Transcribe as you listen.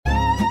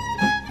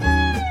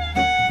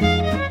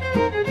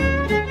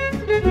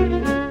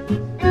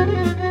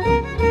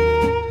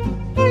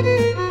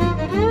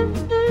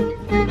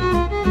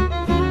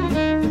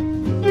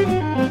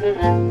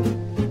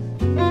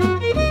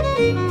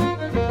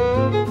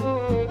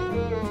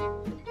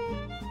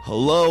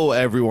Hello,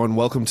 everyone.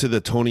 Welcome to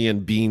the Tony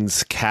and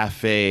Beans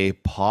Cafe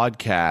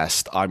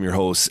podcast. I'm your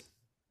host,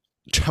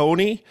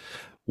 Tony,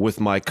 with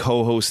my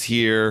co-host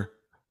here,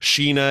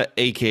 Sheena,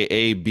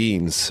 aka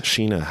Beans.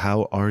 Sheena,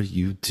 how are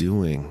you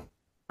doing?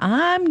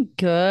 I'm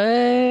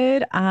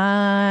good.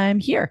 I'm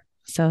here.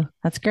 So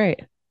that's great.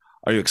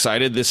 Are you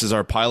excited? This is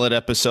our pilot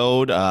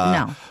episode.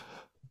 No.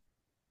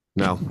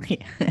 No.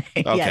 Yes.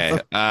 Okay.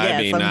 I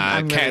Yes, mean,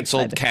 I'm really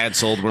canceled, excited.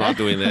 canceled. We're not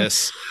doing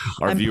this.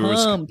 Our I'm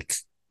viewers.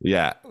 pumped.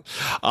 Yeah.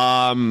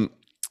 Um,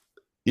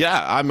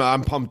 yeah,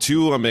 I'm pumped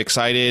too. I'm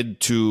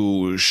excited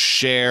to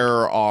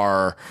share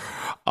our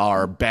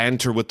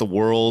banter with the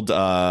world.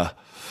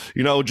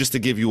 Just to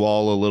give you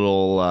all a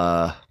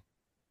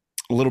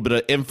little bit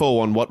of info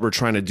on what we're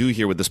trying to do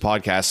here with this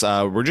podcast.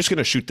 We're just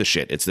gonna shoot the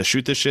shit. It's the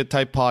shoot the shit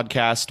type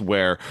podcast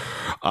where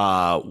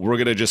we're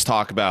gonna just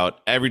talk about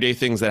everyday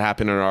things that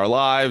happen in our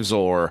lives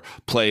or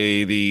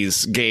play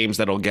these games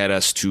that'll get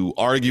us to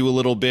argue a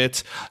little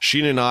bit.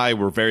 Sheen and I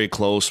were very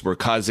close. We're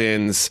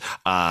cousins,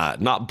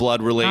 not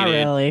blood related.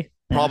 Not really.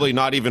 Probably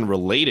not even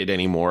related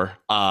anymore.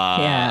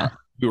 Yeah.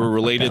 We were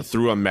related Okay.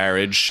 through a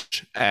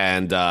marriage,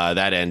 and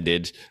that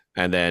ended.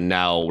 And then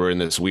now we're in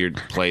this weird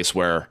place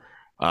where,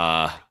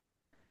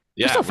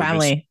 We're still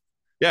family.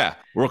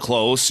 we're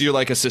close. You're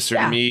like a sister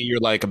to Yeah. me. You're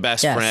like a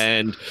best Yes.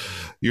 friend.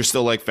 You're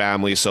still like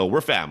family. So we're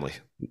family.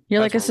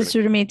 You're That's like a what we're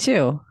sister to me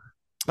too.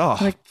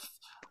 gonna. Like,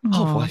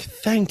 Oh, boy, oh.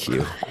 thank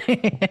you.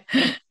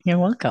 You're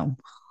welcome.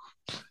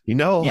 You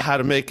know Yeah. how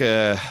to make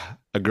a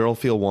girl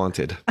feel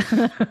wanted.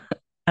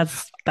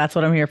 That's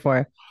what I'm here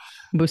for.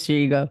 Boost your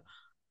ego.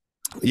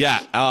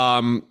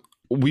 Yeah.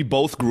 We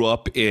both grew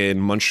up in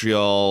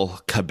Montreal,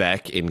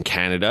 Quebec, in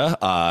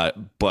Canada.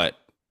 But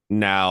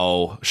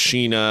now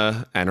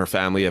Sheena and her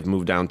family have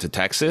moved down to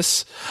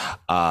Texas.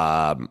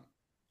 I'm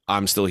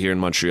still here in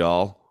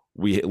Montreal.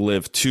 We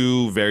live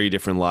two very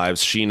different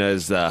lives. Sheena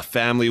is a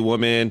family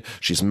woman.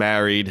 She's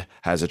married,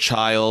 has a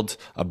child,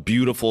 a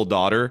beautiful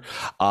daughter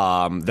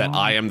that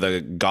I am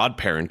the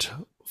godparent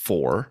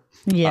for.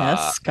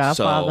 Yes,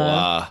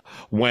 Godfather. So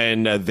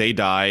when they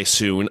die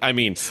soon, I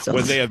mean, So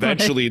when they sorry.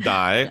 eventually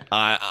die,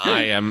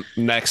 I am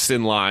next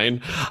in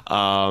line.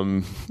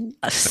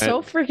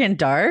 So freaking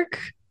dark.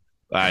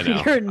 I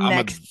know. You're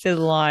next in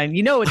line.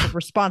 You know it's a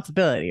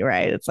responsibility,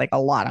 right? It's like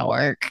a lot of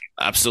work.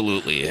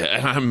 Absolutely.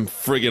 And I'm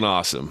friggin'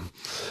 awesome.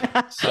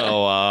 So,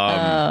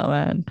 Oh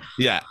man.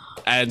 yeah.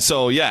 And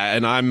so, yeah.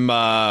 And I'm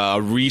a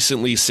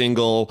recently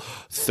single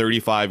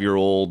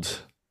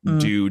 35-year-old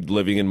dude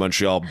living in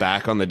Montreal,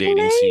 back on the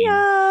dating scene.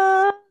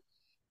 Leia.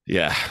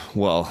 Yeah.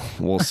 Well,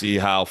 we'll see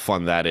how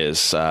fun that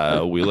is.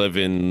 We live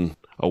in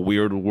a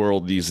weird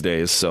world these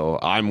days. So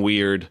I'm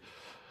weird.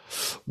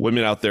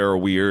 Women out there are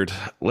weird.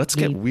 Let's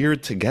get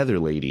weird together,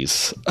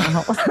 ladies.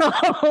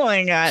 Oh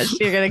my gosh,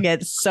 you're gonna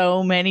get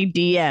so many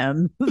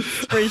DMs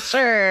for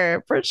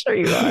sure. For sure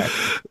you are.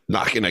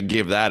 Not gonna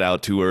give that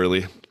out too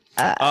early.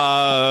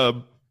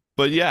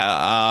 But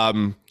yeah,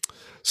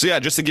 so yeah,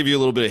 just to give you a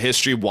little bit of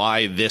history,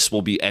 why this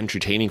will be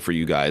entertaining for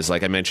you guys.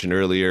 Like I mentioned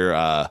earlier,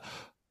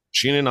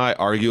 Sheena and I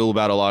argue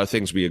about a lot of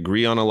things. We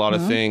agree on a lot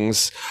of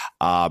things.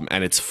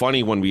 And it's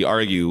funny when we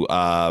argue.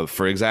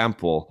 For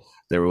example,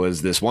 there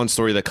was this one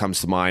story that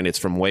comes to mind. It's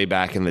from way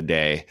back in the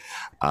day.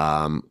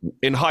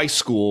 In high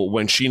school,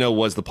 when Sheena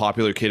was the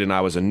popular kid and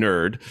I was a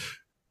nerd.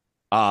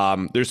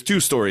 There's two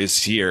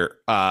stories here.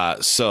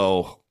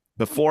 So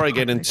before I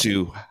get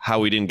into how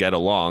we didn't get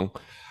along,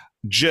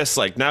 just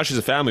like now she's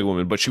a family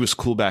woman, but she was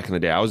cool back in the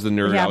day. I was the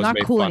nerd. Yeah, I I'm was not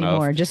made cool fun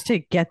anymore. of. Just to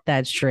get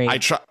that straight.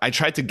 I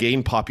tried to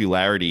gain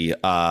popularity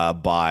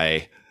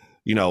by,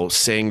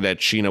 saying that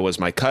Sheena was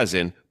my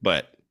cousin,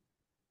 but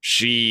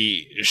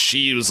she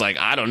was like,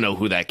 I don't know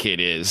who that kid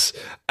is.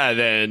 And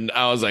then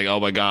I was like, oh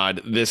my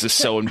God, this is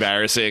so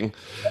embarrassing.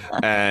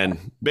 And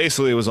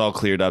basically it was all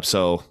cleared up.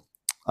 So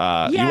you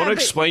want to but-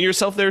 explain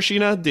yourself there,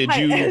 Sheena? Did I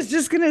you was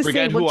just gonna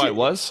forget say who I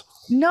was?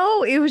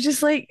 No, it was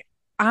just like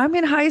I'm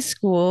in high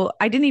school.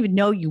 I didn't even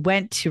know you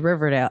went to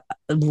Riverdale.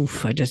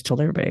 Oof, I just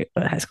told everybody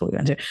what high school we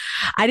went to.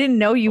 I didn't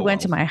know you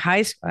went to my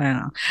high school. I don't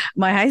know,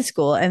 my high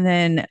school. And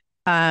then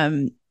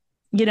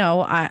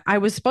I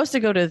was supposed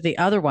to go to the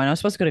other one. I was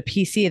supposed to go to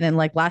PC. And then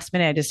like last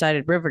minute I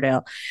decided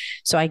Riverdale.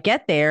 So I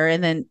get there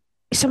and then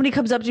somebody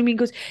comes up to me and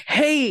goes,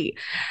 "Hey,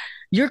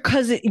 your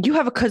cousin, you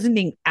have a cousin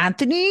named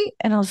Anthony?"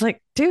 And I was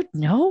like, dude,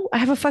 no, I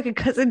have a fucking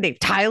cousin named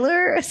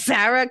Tyler,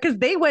 Sarah, because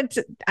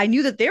I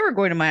knew that they were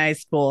going to my high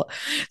school.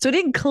 So it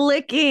didn't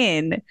click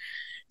in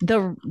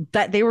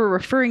that they were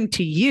referring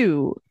to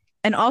you.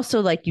 And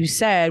also, like you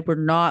said, we're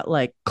not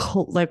like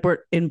we're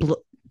in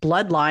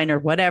bloodline or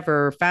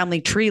whatever, family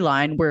tree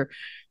line. We're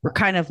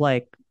kind of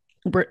like,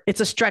 it's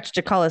a stretch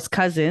to call us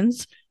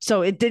cousins.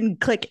 So it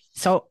didn't click.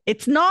 So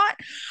it's not,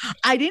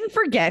 I didn't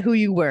forget who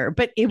you were,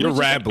 but it You're was just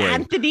like, rambling.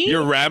 Anthony.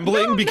 You're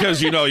rambling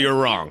because you know you're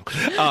wrong.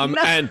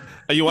 And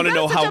you want to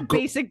know Such how a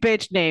basic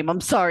bitch name.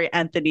 I'm sorry,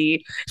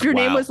 Anthony. If your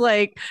name Wow. was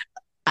like,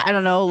 I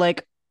don't know,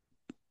 like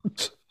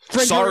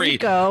Sorry,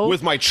 Frederico.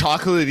 with my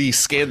chocolatey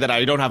skin, that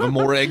I don't have a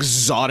more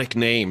exotic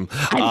name.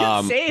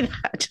 I didn't say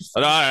that. Just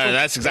No,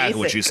 that's exactly basic.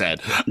 what you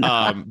said.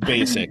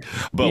 Basic.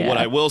 But what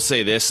I will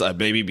say this,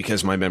 maybe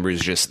because my memory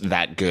is just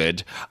that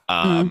good.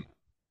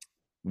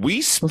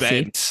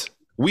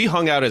 We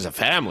hung out as a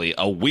family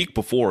a week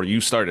before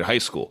you started high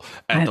school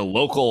at the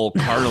local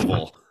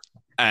carnival.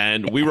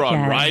 And we were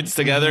on rides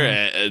together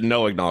and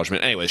no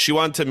acknowledgement. Anyways, she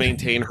wanted to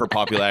maintain her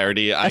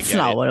popularity. That's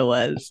not what it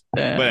was.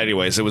 But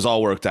anyways, it was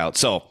all worked out.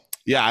 So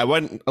yeah, I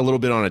went a little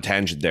bit on a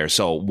tangent there.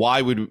 So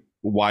why we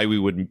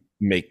would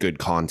make good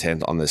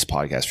content on this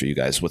podcast for you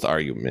guys with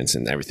arguments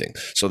and everything.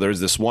 So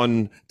there's this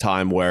one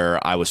time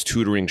where I was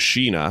tutoring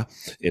Sheena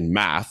in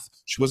math.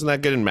 She wasn't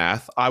that good in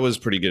math. I was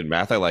pretty good in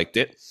math. I liked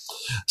it.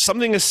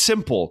 Something as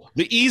simple,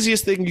 the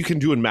easiest thing you can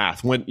do in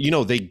math when,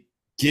 they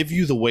give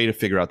you the way to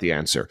figure out the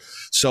answer.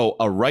 So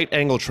a right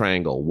angle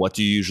triangle, what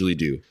do you usually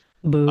do?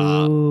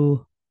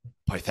 Boo.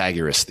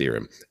 Pythagoras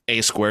theorem.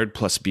 A squared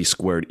plus B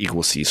squared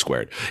equals C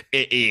squared.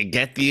 You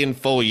get the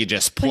info, you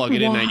just plug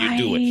it in and you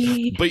do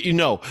it. But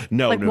no.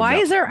 Why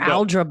is there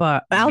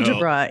algebra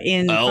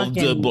in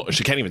algebra?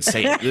 She can't even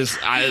say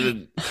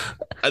it.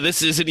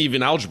 This isn't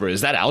even algebra. Is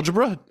that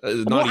algebra?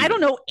 I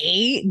don't know.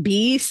 A,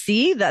 B,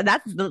 C.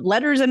 That's the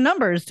letters and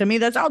numbers. To me,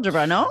 that's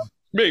algebra. No.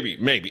 Maybe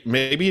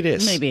it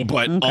is. Maybe.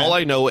 But all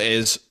I know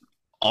is,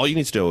 all you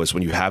need to know is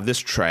when you have this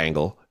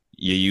triangle,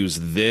 you use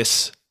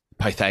this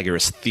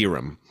Pythagoras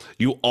theorem.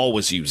 You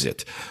always use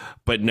it.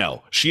 But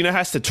no, Sheena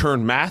has to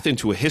turn math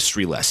into a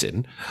history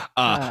lesson.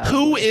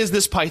 Who is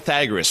this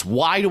Pythagoras?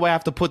 Why do I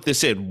have to put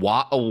this in?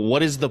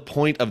 What is the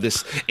point of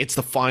this? It's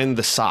to find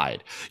the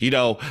side,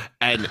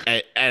 and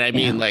I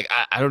mean,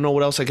 I don't know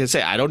what else I can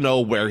say. I don't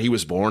know where he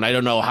was born. I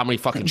don't know how many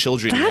fucking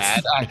children he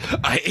had.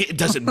 It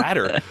doesn't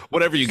matter.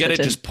 Whatever you get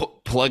it, just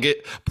plug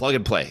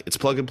and play. It's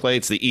plug and play.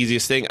 It's the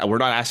easiest thing. We're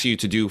not asking you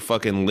to do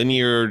fucking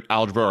linear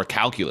algebra or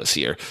calculus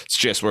here. It's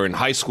just we're in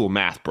high school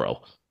math,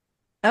 bro.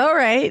 All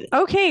right.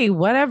 Okay.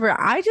 Whatever.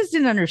 I just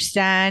didn't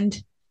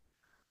understand.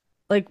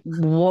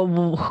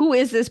 Who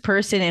is this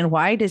person and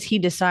why does he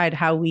decide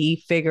how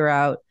we figure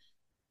out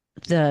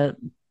the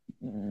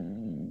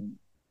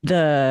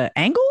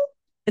angle?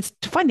 It's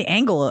to find the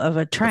angle of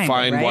a triangle.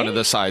 Find one of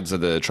the sides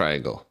of the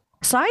triangle.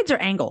 Sides or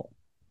angle?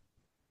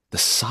 The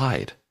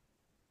side.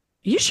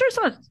 You sure it's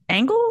not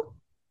angle?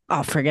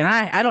 Oh, friggin'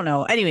 I don't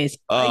know. Anyways.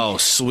 Oh,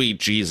 sweet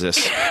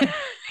Jesus.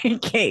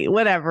 Okay,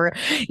 whatever.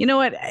 You know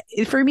what?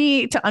 For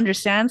me to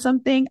understand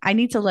something, I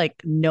need to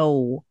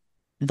know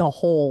the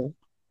whole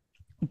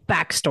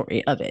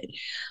backstory of it.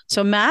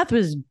 So math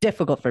was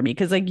difficult for me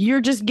because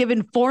you're just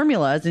given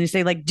formulas and you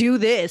say do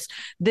this.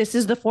 This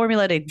is the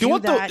formula to do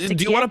that.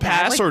 Do you want to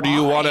pass or do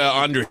you want to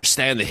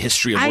understand the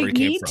history of where it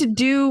came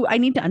from? I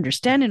need to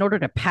understand in order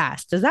to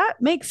pass. Does that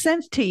make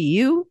sense to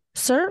you,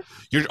 sir?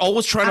 You're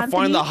always trying to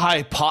find the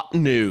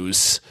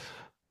hypotenuse.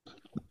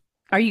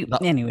 Are you?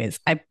 Anyways,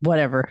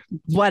 whatever.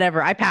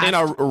 I passed.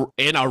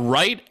 In a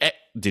right.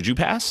 Did you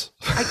pass?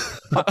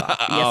 Yes,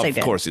 I did.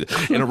 Of course you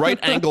did. In a right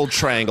angled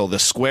triangle, the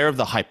square of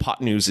the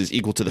hypotenuse is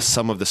equal to the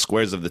sum of the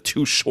squares of the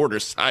two shorter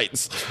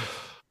sides.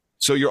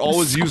 So you're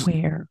always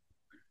using.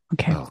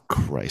 Okay. Oh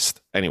Christ.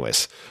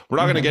 Anyways, we're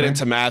not going to get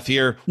into math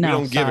here. We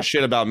don't give a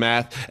shit about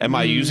math. Am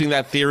I using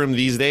that theorem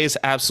these days?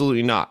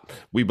 Absolutely not.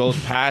 We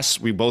both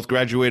passed. We both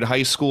graduated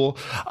high school.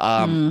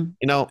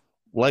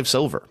 Life's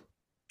over.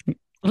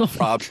 We're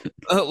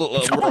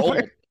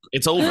old.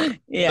 It's over.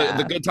 Yeah.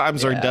 The good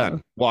times are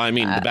done. Well, I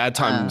mean, the bad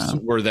times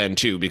were then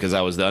too, because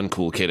I was the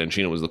uncool kid and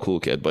Sheena was the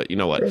cool kid. But you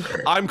know what?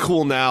 I'm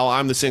cool now.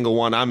 I'm the single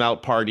one. I'm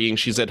out partying.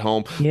 She's at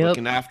home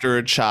looking after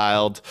a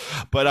child.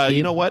 But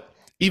you know what?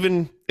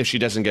 Even if she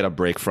doesn't get a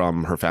break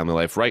from her family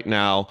life right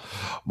now,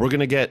 we're going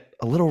to get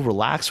a little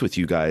relaxed with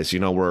you guys.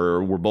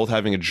 We're both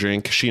having a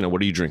drink. Sheena,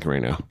 what are you drinking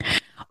right now?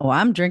 Oh,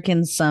 I'm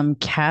drinking some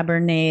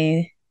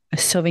Cabernet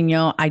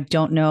Sauvignon. I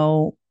don't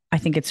know. I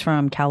think it's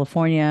from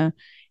California,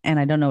 and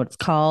I don't know what it's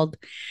called,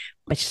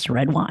 but it's just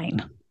red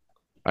wine.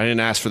 I didn't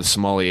ask for the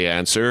sommelier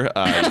answer.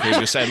 You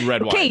just said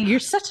red wine. Okay, you're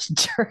such a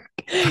jerk.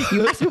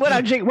 You asked me what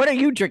I'm drinking. What are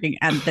you drinking,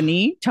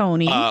 Anthony?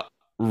 Tony?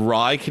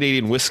 Rye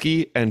Canadian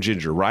whiskey and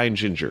ginger. Rye and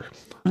ginger.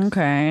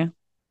 Okay.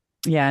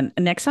 Yeah,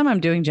 next time I'm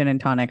doing gin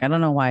and tonic. I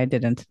don't know why I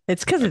didn't.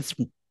 It's because it's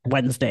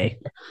Wednesday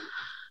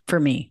for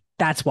me.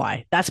 That's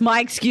why. That's my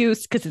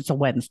excuse, because it's a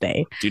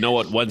Wednesday. Do you know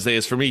what Wednesday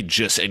is for me?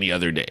 Just any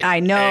other day. I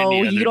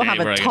know. You don't have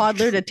a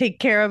toddler to take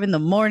care of in the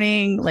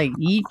morning.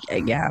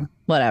 Yeah,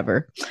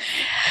 whatever.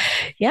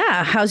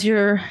 Yeah. How's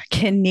your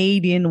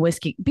Canadian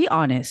whiskey? Be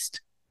honest.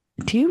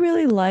 Do you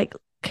really like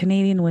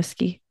Canadian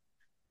whiskey?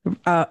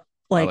 I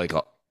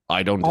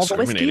don't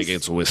discriminate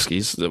against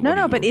whiskeys.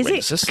 No, but is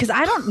it? Because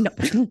I don't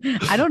know.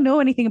 I don't know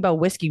anything about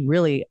whiskey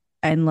really.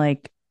 And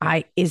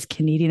is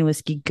Canadian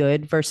whiskey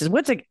good versus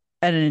what's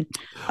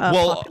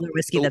popular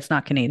whiskey that's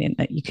not Canadian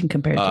that you can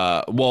compare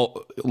to?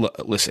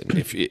 Listen,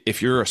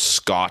 if you're a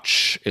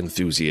Scotch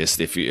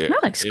enthusiast, I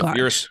like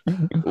Scotch.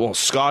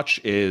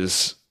 Scotch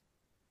is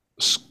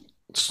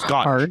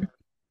Scotch. Hard.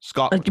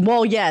 Scotland.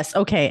 Well, yes,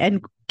 okay,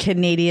 and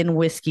Canadian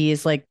whiskey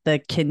is like the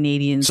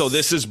Canadian So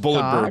this is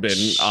bullet bourbon.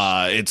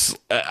 Scotch. It's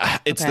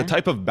the Okay.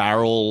 type of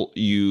barrel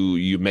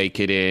you make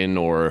it in,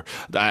 or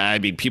I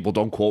mean, people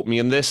don't quote me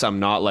in this. I'm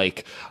not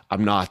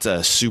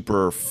a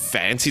super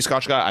fancy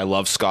Scotch guy. I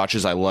love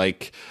Scotches. I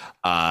like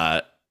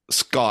I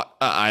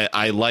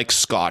like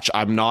Scotch.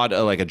 I'm not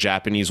like a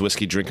Japanese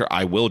whiskey drinker.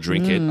 I will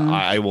drink it. Mm,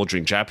 I will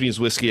drink Japanese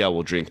whiskey. I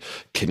will drink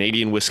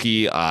Canadian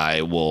whiskey.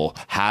 I will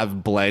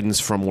have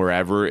blends from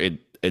wherever. It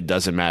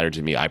doesn't matter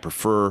to me. I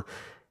prefer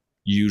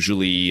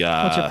usually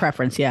what's your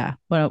preference? Yeah.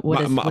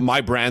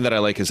 my brand that I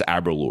like is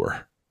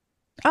Aberlour.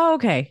 Oh,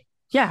 okay.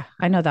 Yeah,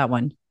 I know that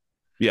one.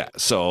 Yeah, Okay.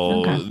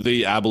 so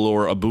the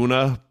Aberlour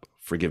Abuna.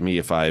 Forgive me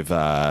if I've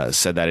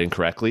said that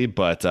incorrectly,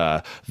 but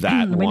that We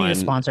need a one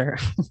sponsor.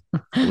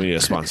 we need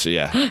a sponsor.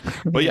 Yeah,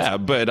 but Yes. yeah,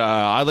 but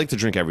I like to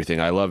drink everything.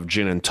 I love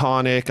gin and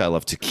tonic. I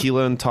love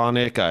tequila and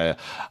tonic.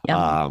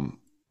 Yum.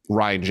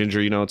 Rye and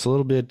ginger. It's a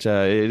little bit.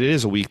 It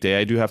is a weekday.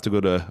 I do have to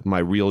go to my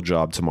real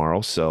job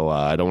tomorrow, so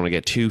I don't want to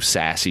get too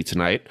sassy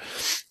tonight.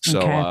 So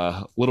Okay.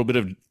 a little bit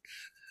of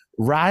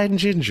rye and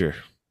ginger.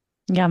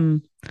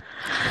 Yum.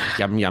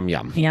 Yum yum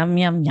yum. Yum,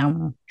 yum,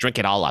 yum. Drink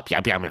it all up.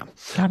 Yum yum yum.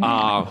 Yum,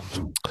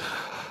 yum.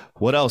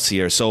 What else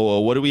here? So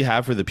what do we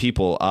have for the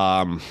people?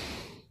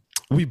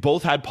 We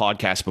both had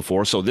podcasts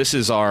before, so this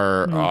is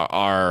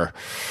our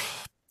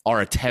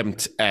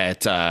attempt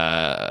at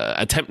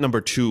attempt number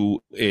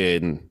 2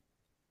 in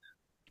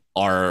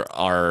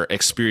our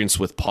experience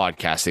with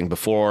podcasting.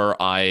 Before,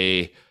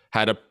 I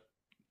had a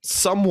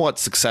somewhat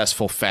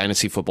successful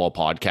fantasy football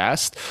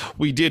podcast.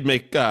 We did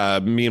make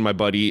me and my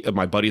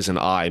buddies and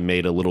I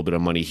made a little bit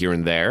of money here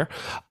and there.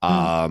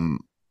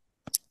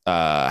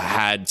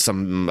 Had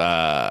some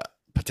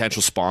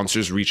potential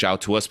sponsors reach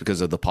out to us because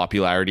of the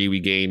popularity we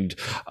gained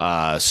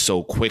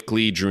so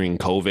quickly during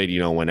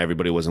COVID. When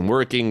everybody wasn't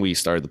working, we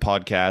started the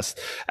podcast,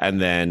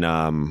 and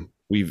then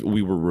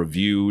we were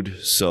reviewed,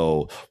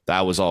 so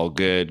that was all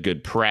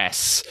good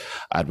press.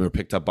 We were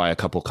picked up by a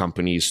couple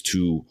companies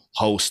to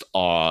host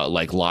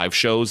like live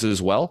shows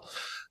as well,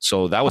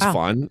 so that was Wow.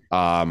 fun.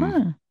 Huh.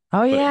 Oh,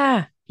 but-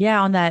 yeah.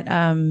 Yeah, on that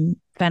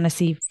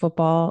fantasy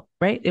football,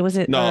 right? Or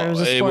it No,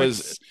 was a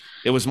sports.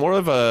 it was more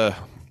of a,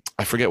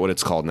 I forget what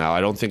it's called now.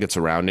 I don't think it's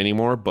around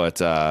anymore,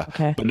 but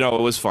Okay. no,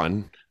 it was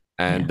fun.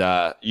 And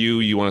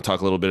you want to talk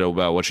a little bit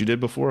about what you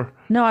did before?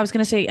 No, I was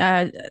going to say,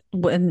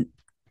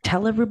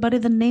 tell everybody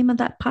the name of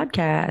that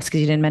podcast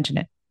because you didn't mention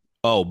it.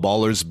 Oh,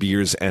 Ballers,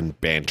 Beers, and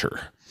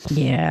Banter.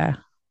 Yeah,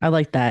 I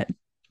like that.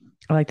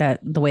 I like that,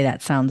 the way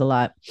that sounds a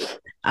lot.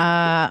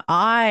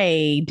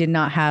 I did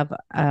not have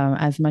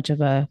as much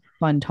of a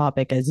fun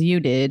topic as you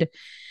did.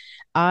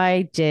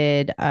 I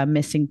did a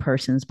missing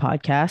persons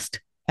podcast.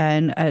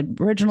 And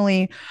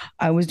originally,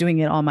 I was doing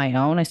it on my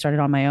own. I started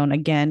on my own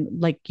again,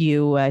 like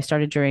you. I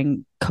started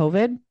during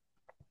COVID,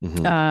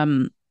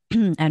 Mhm.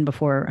 and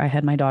before I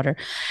had my daughter.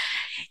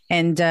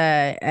 And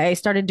I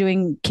started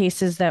doing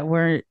cases that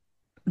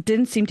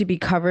didn't seem to be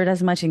covered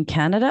as much in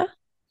Canada,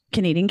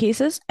 Canadian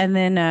cases. And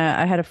then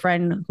I had a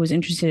friend who was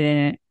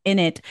interested in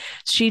it.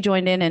 She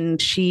joined in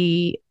and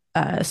she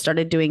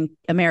started doing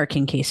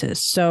American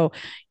cases. So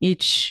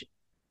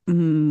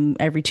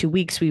every 2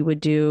 weeks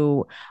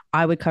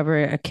I would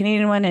cover a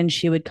Canadian one and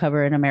she would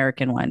cover an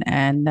American one.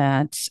 And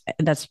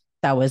that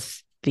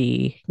was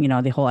the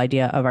whole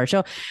idea of our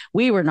show.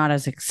 We were not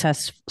as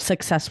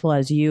successful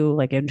as you,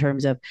 like in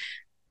terms of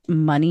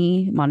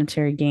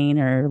monetary gain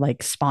or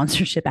like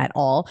sponsorship at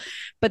all.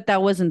 But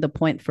that wasn't the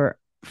point for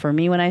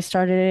me when I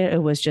started it.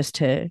 It was just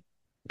to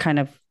kind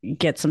of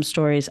get some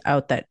stories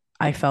out that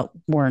I felt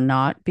were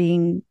not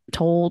being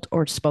told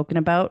or spoken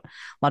about. A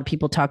lot of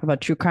people talk about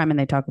true crime and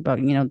they talk about,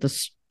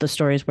 the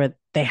stories where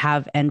they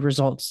have end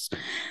results,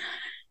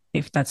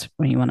 if that's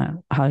how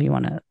you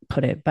want to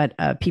put it. But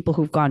people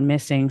who've gone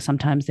missing,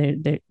 sometimes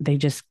they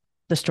just,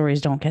 the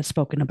stories don't get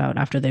spoken about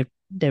after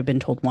they've been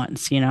told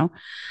once. What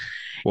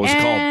was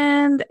it called?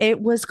 And it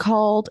was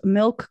called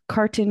Milk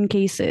Carton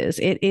Cases.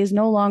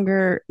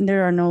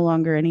 There are no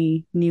longer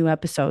any new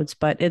episodes,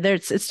 but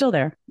it's still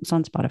there. It's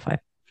on Spotify.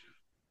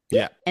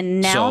 Yeah.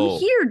 And now I'm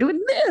here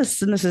doing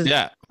this. And this is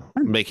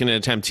making an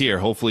attempt here.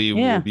 Hopefully it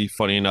will be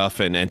funny enough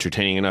and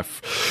entertaining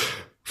enough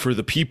for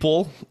the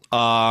people.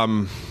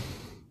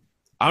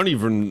 I don't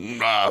even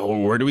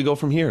where do we go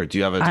from here? Do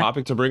you have a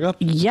topic to bring up?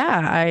 Yeah,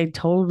 I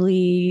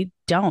totally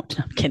don't.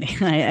 I'm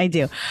kidding. I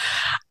do.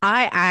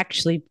 I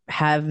actually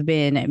have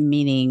been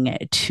meaning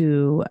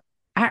to.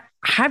 I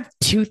have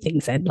 2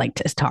 things I'd like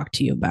to talk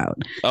to you about.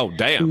 Oh,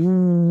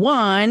 damn.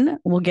 One,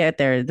 we'll get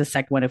there. The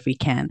second one, if we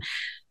can.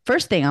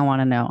 First thing I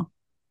want to know: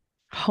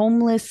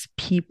 homeless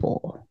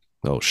people.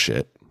 Oh,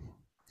 shit.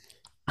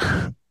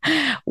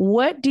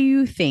 What do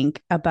you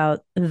think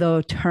about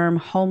the term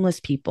homeless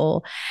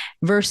people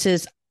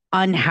versus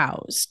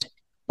unhoused?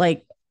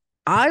 Like,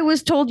 I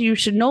was told you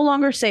should no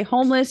longer say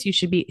homeless, you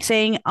should be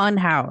saying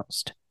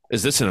unhoused.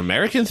 Is this an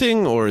American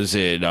thing or is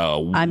it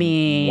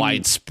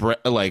widespread,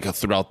 like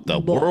throughout the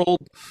world?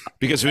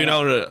 Because we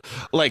know,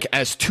 like,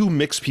 as 2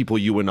 mixed people,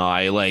 you and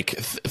I, like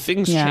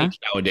things change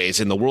nowadays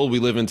in the world we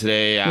live in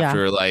today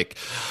after like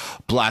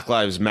Black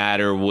Lives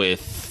Matter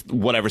with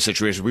whatever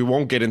situation. We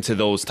won't get into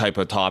those type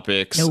of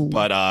topics, No.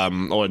 but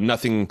or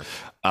nothing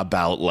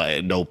about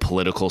like no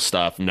political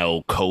stuff,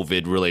 no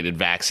COVID related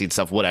vaccine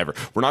stuff, whatever.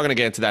 We're not going to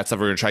get into that stuff.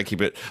 We're going to try to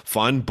keep it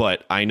fun,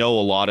 but I know a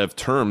lot of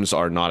terms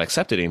are not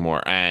accepted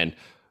anymore. And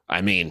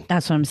I mean,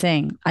 That's what I'm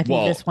saying. I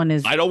think this one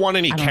is. I don't want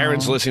any I don't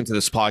Karens know. listening to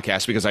this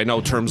podcast because I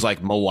know terms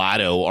like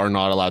mulatto are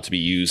not allowed to be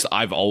used.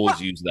 I've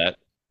always used that.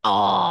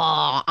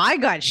 Oh, I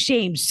got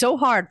shamed so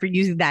hard for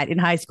using that in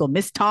high school.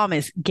 Miss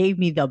Thomas gave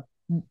me the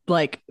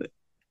like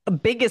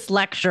biggest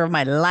lecture of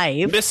my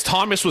life. Miss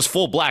Thomas was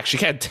full black. She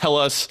can't tell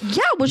us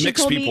Well, she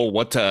mixed told people me,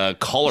 what to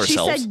call she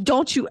ourselves. said,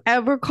 "Don't you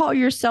ever call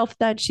yourself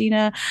that,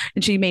 Sheena."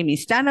 And she made me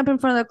stand up in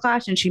front of the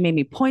class, and she made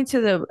me point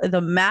to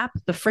the map,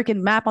 the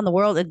freaking map on the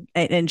world,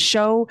 and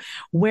show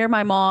where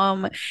my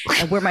mom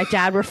and where my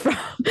dad were from.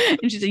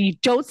 And she said, "You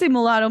don't say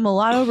mulatto.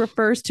 Mulatto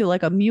refers to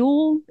like a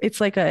mule. It's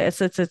like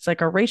it's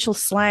like a racial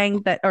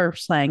slang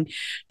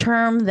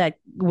term that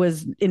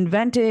was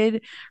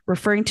invented,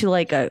 referring to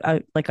like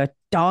a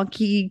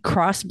donkey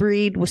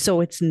crossbreed.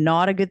 So it's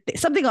not a good thing.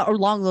 Something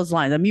along those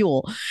lines. A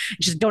mule.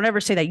 Just don't ever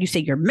say that. You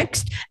say you're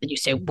mixed, then you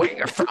say where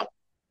you're from."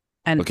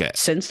 And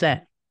since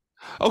then,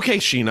 okay,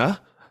 Sheena.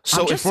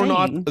 So if we're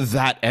not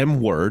that M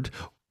word,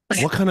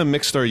 what kind of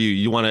mixed are you?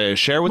 You want to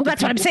share with? Well,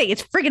 that's what I'm saying.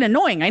 It's friggin'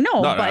 annoying. I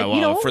know, but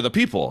you know, for the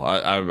people,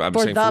 I'm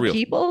for saying the for real,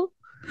 people,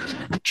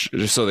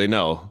 just so they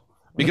know.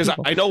 Because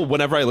I know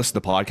whenever I listen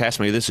to podcasts,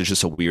 maybe this is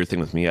just a weird thing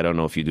with me. I don't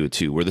know if you do it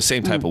too. We're the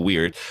same type of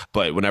weird,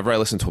 but whenever I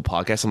listen to a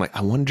podcast, I'm like,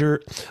 I wonder.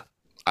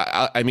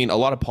 I mean, a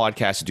lot of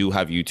podcasts do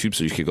have YouTube,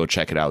 so you could go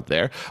check it out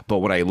there. But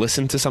when I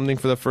listen to something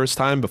for the first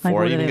time,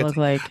 before I even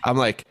get, I'm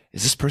like,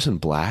 is this person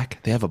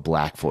black? They have a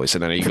black voice,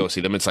 and then you go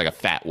see them, it's like a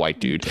fat white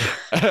dude,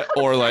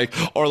 or like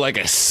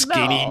a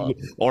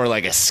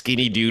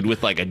skinny dude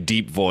with like a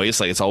deep voice.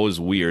 Like it's always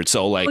weird.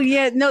 So like,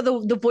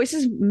 the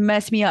voices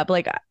mess me up.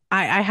 Like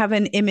I have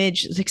an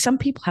image. Like some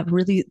people have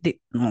really.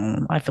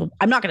 I'm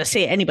not gonna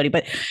say anybody,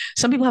 but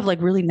some people have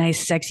like really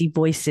nice, sexy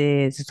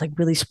voices. It's like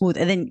really smooth,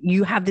 and then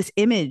you have this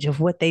image of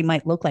what they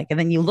might look like, and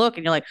then you look,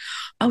 and you're like,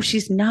 oh,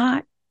 she's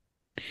not.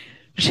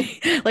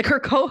 Like her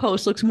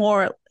co-host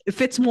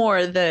fits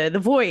more the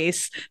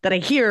voice that I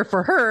hear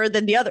for her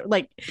than the other.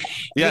 Like,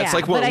 it's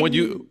like when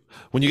you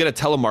get a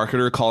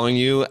telemarketer calling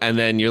you, and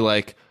then you're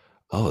like,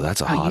 oh,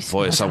 that's a hot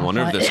voice. I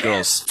wonder if this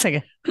girl's.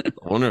 I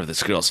wonder if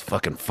this girl's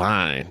fucking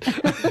fine.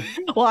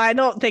 Well, I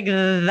don't think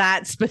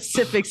that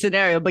specific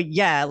scenario, but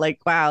yeah,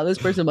 like wow, this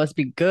person must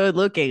be good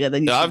looking. And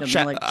then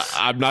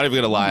I'm not even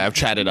gonna lie, I've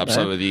chatted up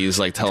some of these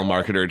like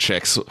telemarketer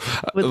chicks.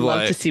 Would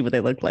love to see what they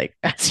look like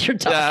as you're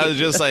talking. Yeah, I was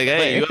just like,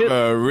 hey, you have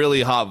a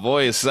really hot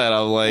voice, and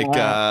I'm like,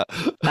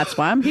 that's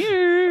why I'm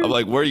here. I'm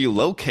like, where are you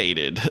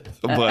located?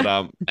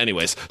 But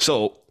anyways,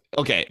 so.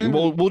 Okay,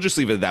 we'll just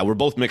leave it at that. We're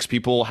both mixed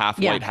people, half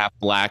white, half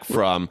black.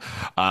 From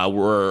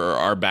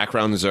our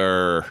backgrounds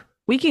are.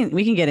 We can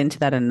get into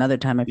that another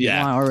time if you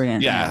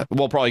want.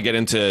 We'll probably get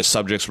into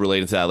subjects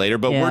related to that later.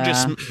 But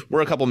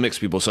we're a couple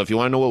mixed people. So if you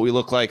want to know what we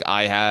look like,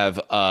 I have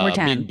a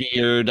big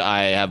beard,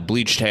 I have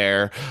bleached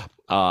hair,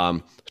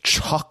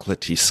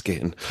 chocolatey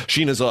skin.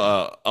 Sheena's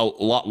a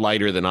lot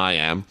lighter than I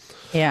am.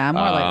 Yeah, I'm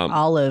more like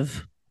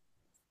olive.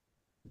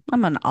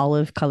 I'm an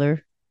olive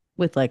color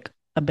with like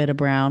a bit of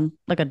brown,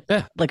 like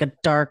a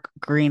dark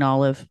green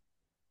olive,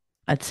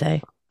 I'd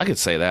say. I could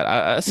say that.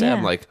 I say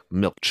I'm like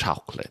milk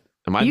chocolate.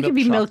 Am I? You can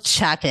be milk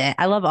chocolate.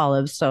 I love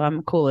olives, so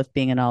I'm cool with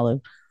being an olive.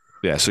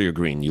 Yeah, so you're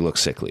green. You look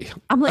sickly.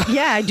 I'm like,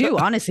 yeah, I do.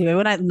 Honestly, when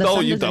the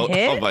sun doesn't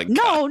hit. Oh my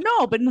God.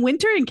 No, but in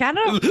winter in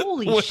Canada,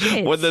 holy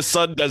shit. When the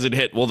sun doesn't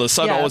hit, well, the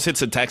sun always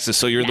hits in Texas,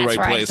 so you're in the right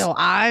place. So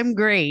I'm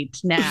great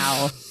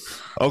now.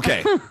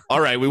 Okay, all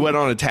right. We went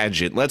on a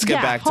tangent. Let's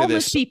get back to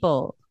this.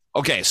 People.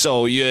 Okay,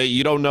 so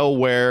you don't know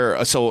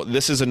where. So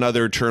this is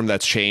another term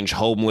that's changed: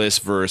 homeless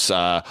versus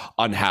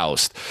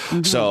unhoused.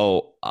 Mm-hmm.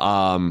 So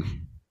I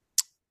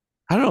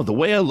don't know. The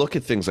way I look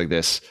at things like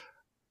this,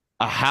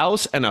 a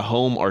house and a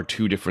home are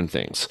two different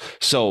things.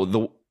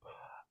 So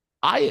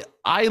I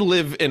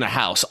live in a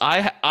house.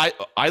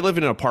 I live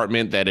in an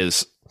apartment that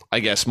is, I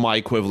guess, my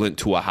equivalent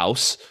to a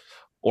house.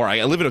 Or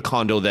I live in a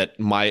condo that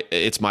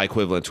it's my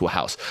equivalent to a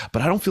house,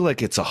 but I don't feel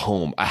like it's a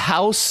home. A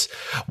house,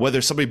 whether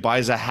somebody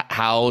buys a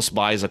house,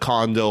 buys a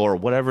condo, or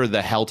whatever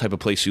the hell type of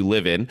place you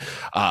live in,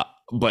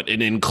 but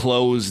an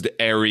enclosed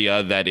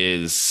area that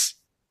is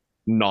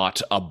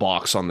not a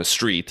box on the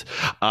street,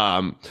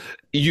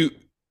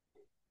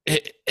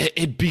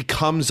 it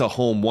becomes a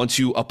home once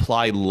you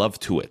apply love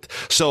to it.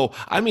 So,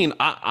 I mean,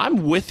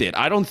 I'm with it.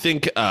 I don't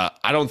think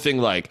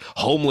like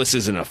homeless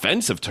is an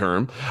offensive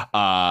term,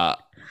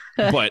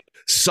 but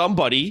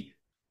somebody,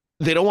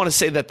 they don't want to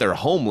say that they're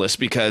homeless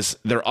because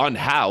they're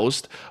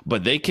unhoused,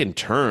 but they can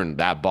turn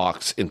that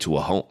box into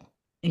a home.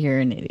 You're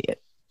an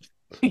idiot.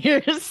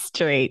 You're a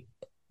straight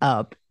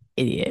up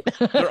idiot.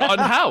 They're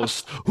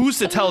unhoused. Who's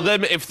to tell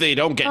them if they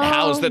don't get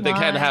housed that they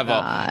can't have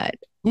a...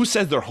 Who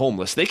says they're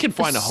homeless? They can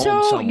find a home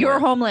So somewhere. you're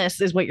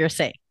homeless is what you're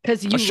saying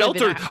because you A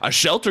shelter, a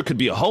shelter could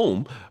be a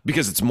home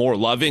because it's more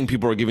loving.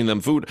 People are giving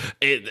them food.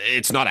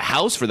 It's not a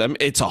house for them.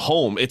 It's a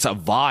home. It's a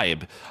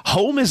vibe.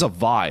 Home is a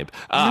vibe.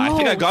 I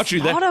think I got you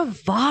there. Not a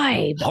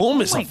vibe. Home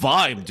is a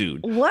vibe,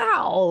 dude.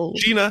 Wow.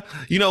 Gina,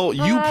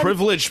 you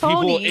privilege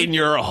people Tony. in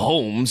your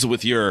homes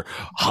with your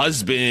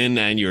husband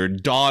and your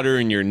daughter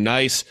and your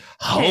nice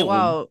home. Okay,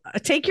 well,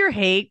 take your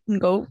hate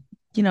and go,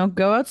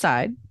 go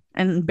outside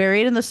and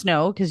bury it in the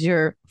snow because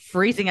you're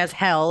freezing as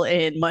hell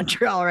in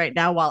Montreal right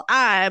now while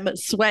I'm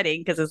sweating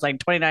because it's like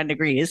 29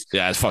 degrees.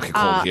 Yeah, it's fucking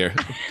cold here.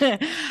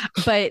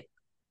 But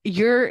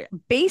you're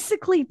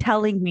basically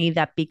telling me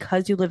that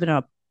because you live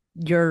in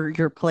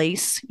your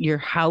place, your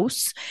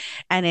house,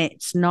 and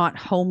it's not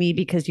homey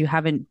because you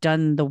haven't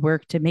done the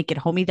work to make it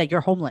homey, that you're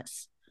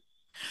homeless.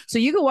 So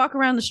you can walk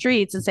around the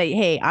streets and say,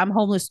 "Hey, I'm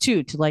homeless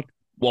too," to like.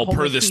 Well,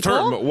 per this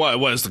people? term, what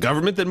was the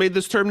government that made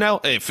this term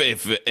now? If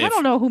I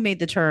don't know who made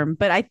the term,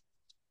 but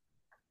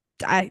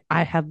I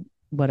have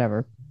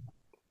whatever.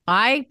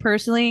 I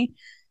personally,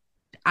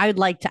 I'd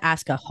like to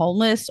ask a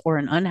homeless or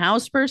an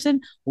unhoused person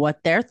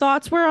what their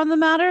thoughts were on the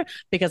matter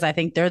because I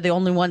think they're the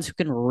only ones who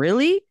can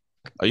really.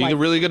 Are you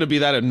really going to be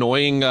that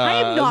annoying,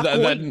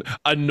 that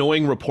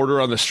annoying reporter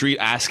on the street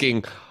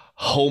asking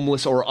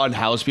homeless or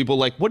unhoused people,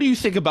 like, what do you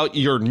think about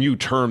your new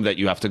term that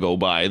you have to go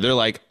by? They're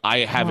like, I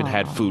haven't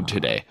had food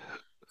today.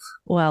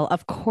 Well,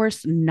 of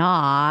course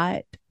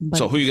not.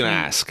 So who are you going to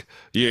ask?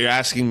 You're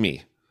asking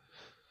me.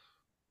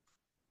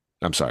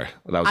 I'm sorry.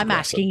 That was I'm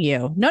aggressive. asking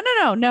you.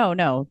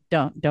 No.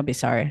 Don't be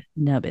sorry.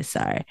 No, be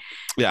sorry.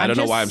 Yeah, I don't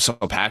know why I'm so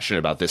passionate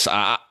about this.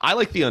 I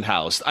like the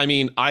unhoused. I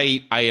mean,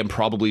 I am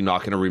probably not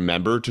going to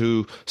remember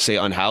to say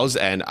unhoused,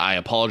 and I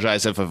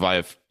apologize if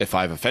I've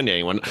offended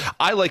anyone.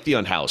 I like the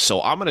unhoused,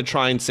 so I'm going to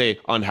try and say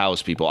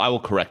unhoused people. I will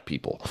correct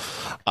people.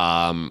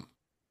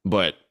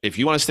 But if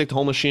you want to stick to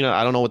homeless, Sheena,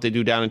 I don't know what they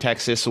do down in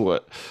Texas.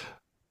 What?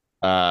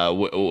 I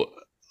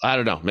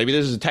don't know. Maybe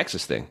this is a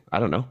Texas thing. I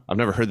don't know. I've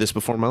never heard this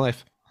before in my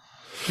life.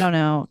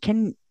 No.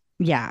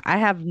 Yeah, I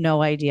have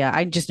no idea.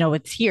 I just know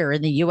it's here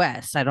in the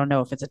US. I don't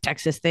know if it's a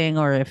Texas thing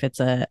or if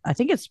I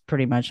think it's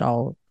pretty much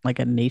all like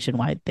a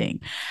nationwide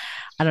thing.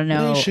 I don't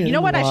know. You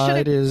know what? I should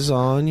have is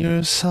on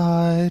your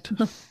side.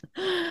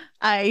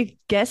 I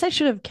guess I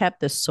should have kept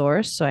the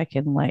source so I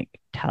can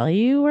like tell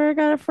you where I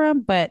got it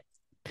from. But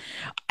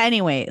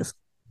anyways,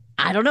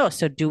 I don't know.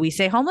 So do we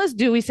say homeless?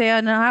 Do we say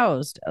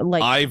unhoused?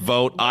 Like I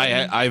vote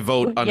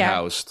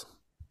unhoused.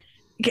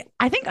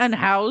 I think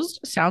unhoused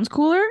sounds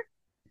cooler.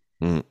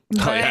 Oh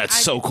yeah, it's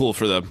so cool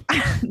for them.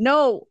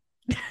 No,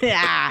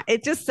 yeah,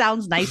 it just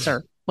sounds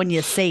nicer when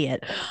you say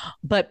it.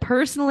 But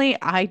personally,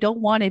 I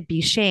don't want to be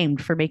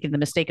shamed for making the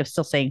mistake of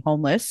still saying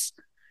homeless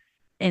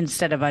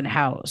instead of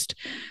unhoused.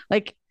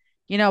 Like,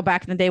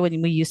 back in the day when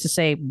we used to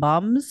say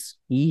bums,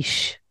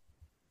 yeesh.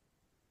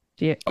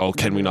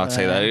 Can we not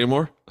say that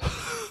anymore?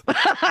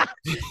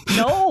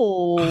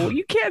 No,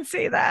 you can't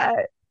say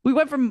that. We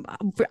went from,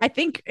 I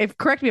think,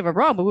 correct me if I'm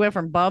wrong, but we went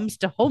from bums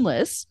to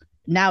homeless.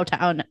 Now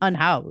to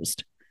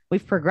unhoused.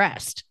 We've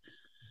progressed.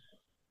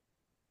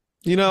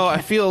 I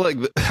feel like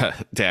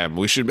damn,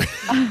 we should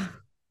Am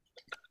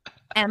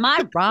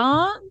I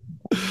wrong?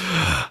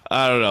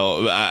 I don't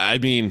know. I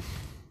mean,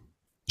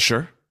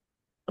 sure.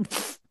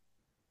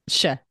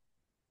 Sure.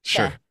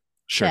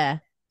 Yeah.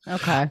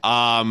 Okay.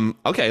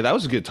 Okay, that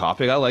was a good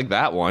topic. I like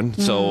that one.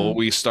 So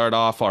we start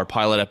off our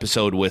pilot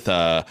episode with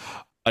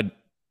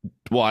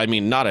well, I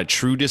mean, not a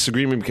true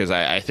disagreement because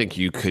I think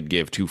you could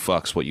give two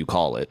fucks what you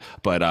call it.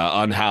 But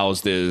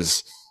unhoused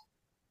is,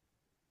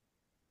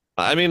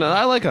 I mean,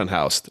 I like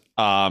unhoused.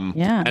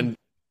 Yeah.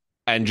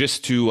 And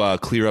just to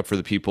clear up for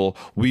the people,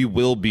 we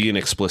will be an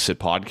explicit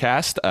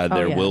podcast.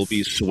 There will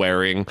be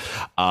swearing.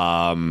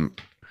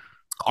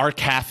 Our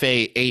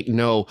cafe ain't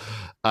no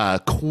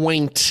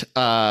quaint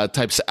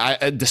types.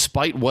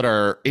 Despite what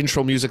our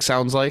intro music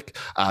sounds like,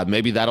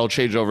 maybe that'll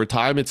change over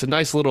time. It's a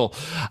nice little.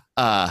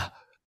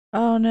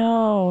 Oh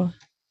no!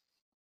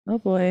 Oh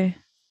boy!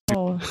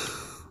 Oh.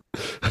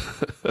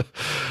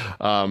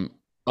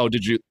 Oh,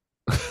 did you?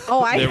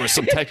 Oh, there was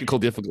some technical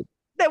difficulty.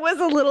 There was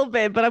a little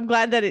bit, but I'm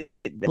glad that it.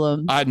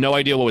 I had no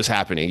idea what was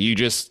happening. You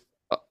just.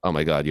 Oh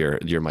my god,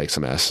 your mic's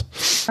a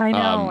mess. I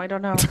know. I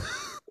don't know.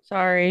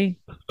 Sorry.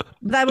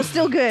 That was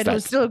still good.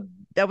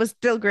 That was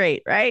still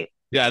great, right?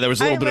 Yeah, there was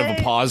a little bit of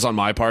a pause on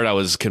my part. I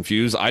was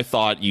confused. I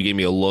thought you gave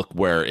me a look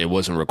where it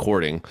wasn't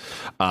recording.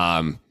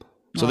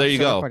 So there you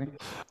go. Recording.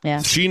 Yeah.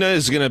 Sheena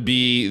is going to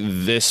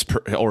be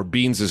or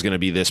Beans is going to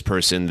be this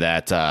person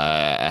that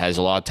has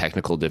a lot of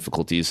technical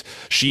difficulties.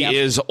 She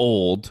is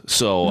old,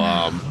 so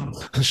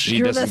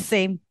You're the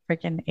same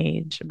freaking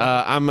age.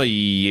 I'm a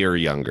year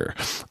younger,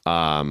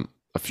 a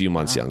few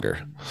months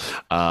younger.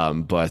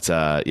 But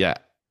yeah.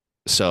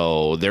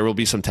 So there will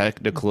be some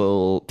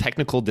technical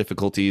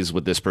difficulties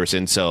with this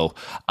person. So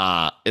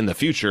in the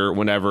future,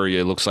 whenever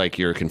it looks like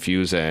you're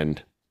confused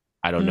and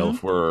I don't know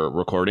if we're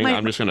recording,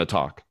 I'm just going to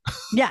talk.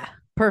 Yeah,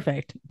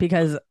 perfect.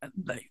 Because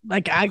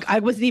like I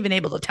wasn't even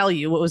able to tell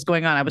you what was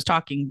going on. I was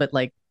talking, but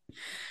like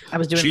I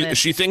was doing this.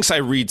 She thinks I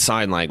read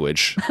sign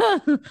language.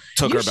 Took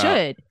You her about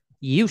should.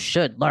 You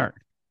should learn.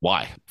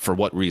 why? For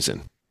what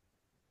reason?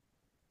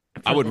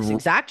 For this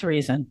exact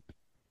reason.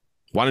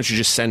 Why don't you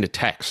just send a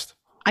text?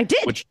 I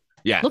did. Which,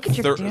 yeah, Look at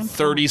your damn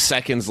 30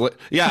 seconds.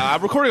 Yeah,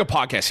 I'm recording a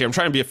podcast here. I'm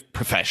trying to be a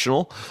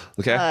professional.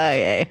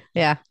 Okay.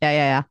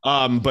 Yeah.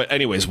 But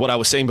anyways, what I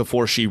was saying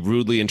before she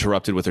rudely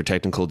interrupted with her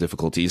technical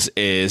difficulties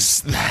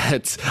is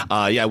that,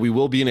 yeah, we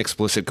will be an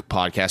explicit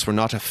podcast. We're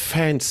not a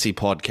fancy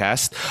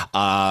podcast.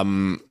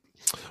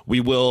 We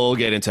will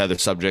get into other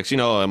subjects. You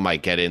know, I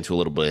might get into a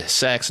little bit of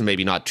sex and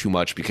maybe not too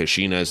much because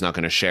Sheena is not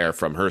going to share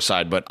from her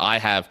side. But I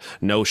have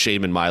no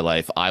shame in my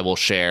life. I will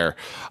share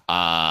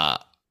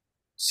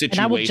situations. And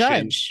I will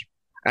judge.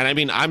 And I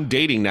mean, I'm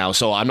dating now,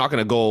 so I'm not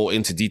going to go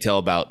into detail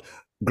about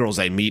girls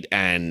I meet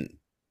and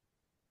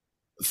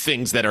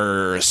things that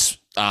are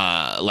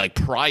like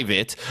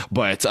private,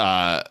 but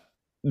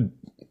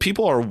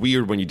people are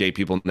weird when you date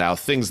people now.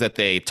 Things that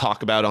they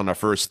talk about on a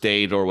first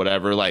date or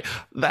whatever, like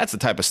that's the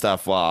type of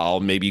stuff I'll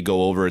maybe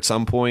go over at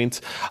some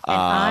point.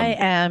 I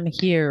am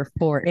here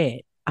for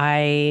it.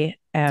 I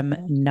am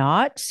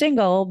not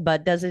single,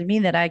 but doesn't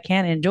mean that I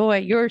can't enjoy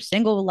your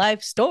single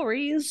life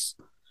stories.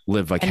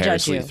 Live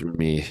vicariously through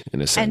me,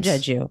 in a sense. And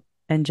judge you.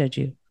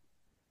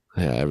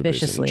 Yeah,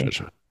 everybody's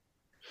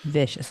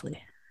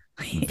Viciously.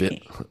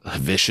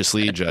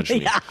 Viciously judge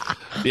me.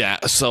 Yeah,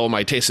 so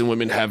my taste in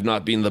women have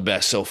not been the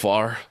best so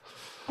far.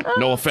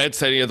 No offense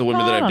to any of the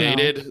women that I've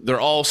dated. They're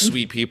all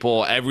sweet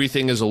people.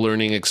 Everything is a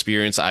learning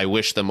experience. I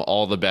wish them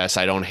all the best.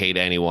 I don't hate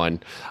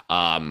anyone.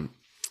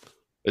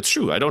 It's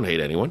true. I don't hate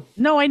anyone.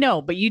 No, I know,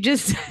 but you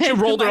just she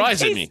rolled her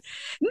eyes at me.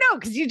 No,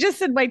 because you just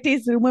said my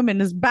taste in women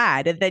is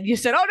bad, and then you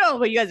said, "Oh no,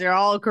 but you guys are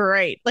all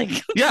great." Like,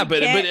 yeah,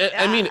 but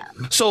I mean,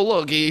 so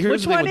look, here's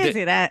which the thing one is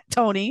it,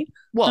 Tony?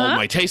 Well,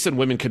 my taste in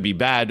women could be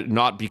bad,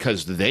 not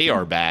because they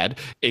are bad.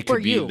 It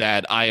could be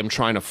that I am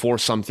trying to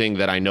force something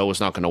that I know is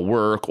not going to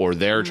work, or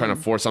they're trying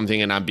to force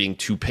something and I'm being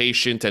too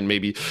patient. And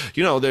maybe,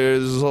 you know,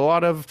 there's a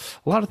lot of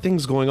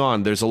things going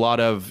on. There's a lot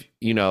of,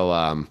 you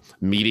know,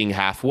 meeting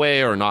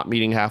halfway or not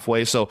meeting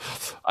halfway. So,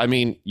 I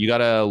mean, you got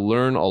to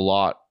learn a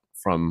lot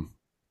from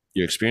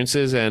your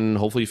experiences and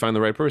hopefully you find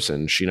the right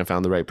person. Sheena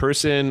found the right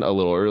person a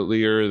little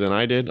earlier than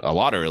I did, a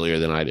lot earlier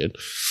than I did.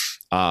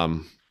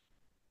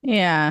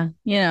 Yeah,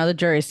 you know, the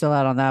jury's still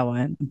out on that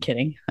one. I'm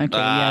kidding. Yes.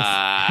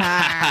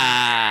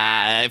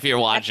 If you're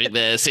watching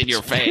this, in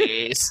your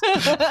face.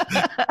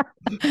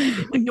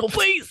 In your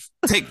face.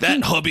 Take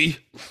that, hubby.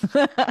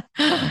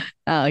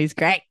 Oh, he's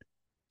great.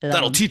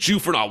 That'll teach you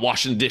for not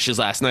washing dishes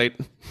last night.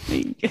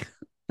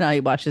 No, he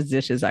washes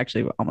dishes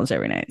actually almost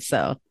every night.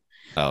 So,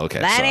 oh, okay.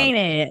 That ain't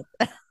it.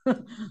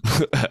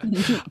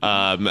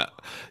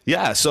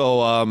 Yeah.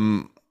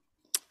 So,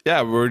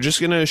 yeah, we're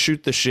just gonna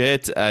shoot the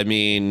shit. I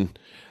mean,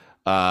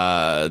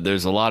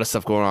 there's a lot of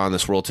stuff going on in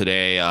this world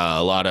today,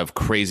 a lot of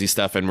crazy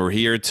stuff, and we're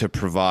here to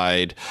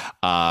provide.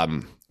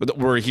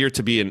 We're here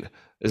to be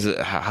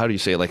how do you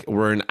say it? Like,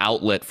 we're an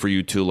outlet for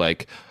you to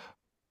like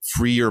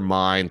free your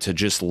mind to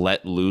just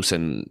let loose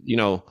and, you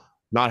know,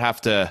 not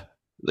have to,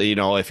 you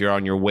know, if you're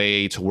on your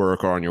way to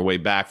work or on your way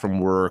back from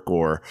work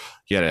or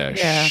you had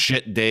a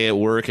shit day at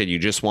work and you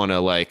just want to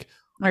like,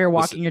 or you're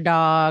walking your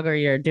dog or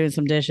you're doing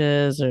some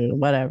dishes or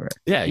whatever.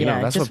 Yeah, you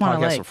know, that's what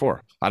podcasts are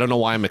for. I don't know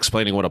why I'm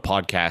explaining what a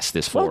podcast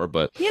is for,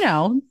 but you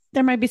know,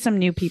 there might be some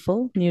new to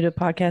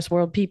podcast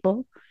world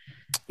people.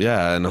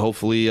 Yeah, and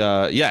hopefully,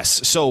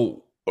 yes.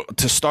 So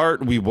to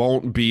start, we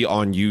won't be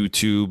on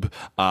YouTube.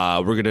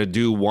 We're gonna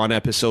do one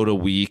episode a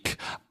week.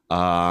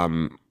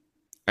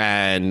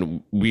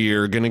 And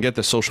we're going to get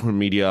the social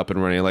media up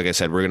and running. Like I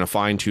said, we're going to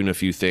fine tune a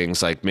few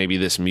things, like maybe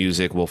this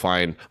music, we'll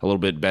find a little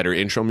bit better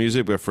intro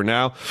music. But for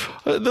now,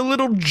 the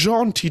little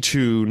jaunty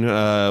tune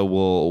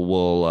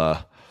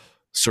will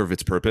serve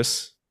its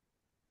purpose.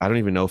 I don't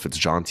even know if it's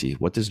jaunty.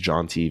 What does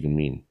jaunty even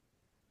mean?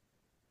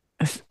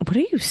 What are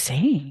you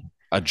saying?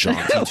 A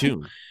jaunty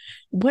tune.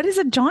 What is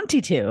a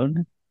jaunty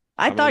tune?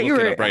 I thought you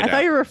were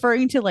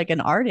referring to like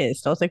an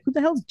artist. I was like, who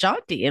the hell's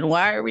jaunty and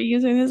why are we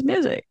using his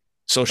music?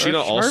 So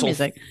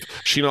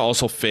Sheena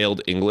also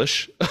failed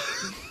English.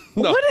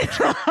 No.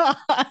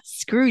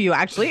 Screw you.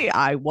 Actually,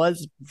 I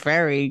was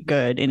very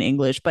good in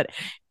English, but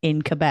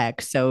in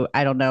Quebec. So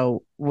I don't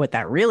know what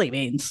that really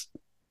means.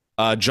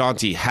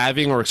 Jaunty,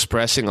 having or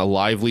expressing a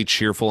lively,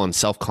 cheerful, and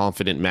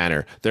self-confident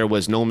manner. There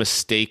was no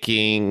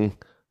mistaking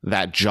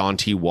that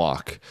jaunty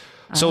walk.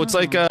 So it's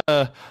like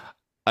a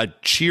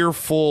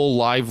cheerful,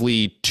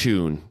 lively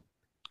tune.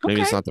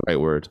 Maybe it's not the right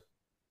word.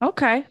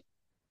 Okay.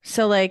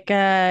 So like,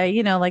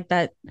 you know, like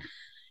that,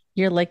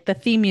 you're like the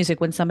theme music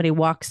when somebody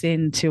walks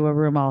into a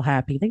room all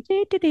happy, like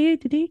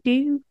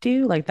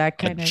do like that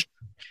kind of.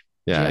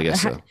 Yeah, I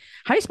guess so.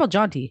 How do you spell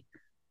jaunty?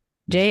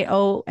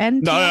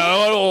 J-O-N-T?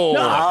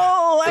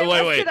 No.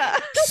 Wait.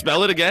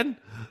 Spell it again.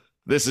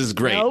 This is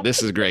great. Nope.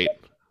 This is great.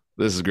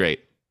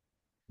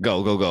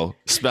 Go.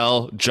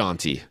 Spell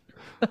jaunty.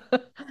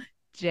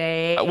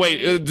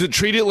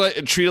 Treat it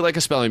like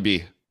a spelling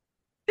bee.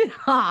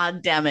 Ah,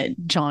 damn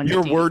it, John.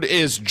 Your word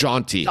is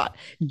jaunty.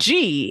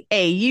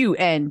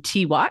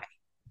 G-A-U-N-T-Y.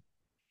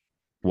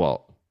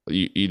 Well,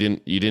 you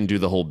didn't do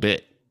the whole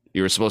bit.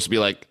 You were supposed to be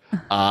like,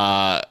 can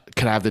I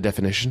have the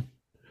definition?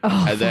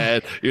 Oh, And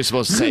then you're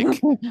supposed to say,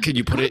 can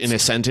you put it in a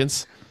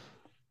sentence?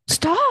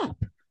 stop.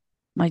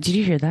 Did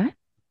you hear that?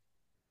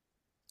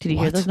 Did you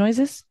hear What? those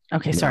noises?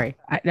 Okay, No, sorry.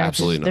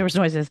 absolutely not. There was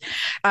noises.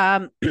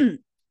 Um,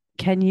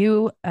 can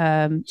you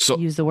So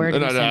use the word no,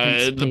 in a no,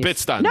 sentence, the please?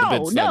 bit's done. No, The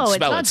bit's no, done. it's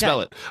Spell not it. Spell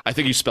done. it. I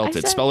think you spelt I it.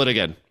 said Spell it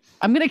again.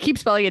 I'm gonna keep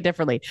spelling it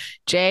differently.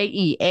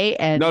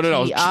 No, no,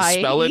 no.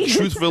 Spell it JEANTIE.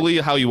 truthfully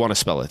how you want to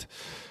spell it.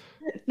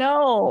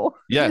 No.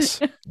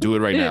 Yes. Do it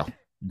right now.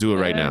 Do it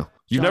right now.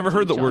 You've never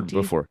heard the word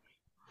Jaunty. before.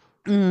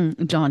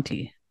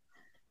 Jaunty.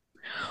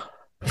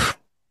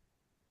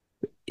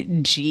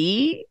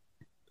 G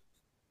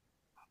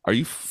Are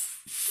you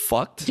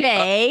fucked?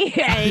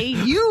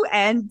 JAUNTY.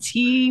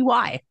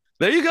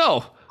 There you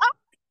go.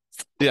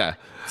 Yeah.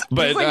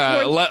 But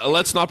like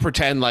let's not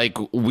pretend like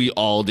we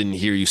all didn't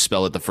hear you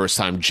spell it the first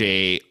time.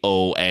 JONTY.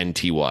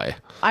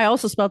 I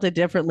also spelled it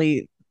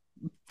differently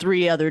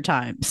 3 other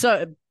times.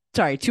 So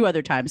sorry, 2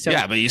 other times. So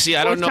yeah, but you see,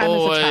 I don't fourth time is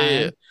know. the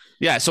time.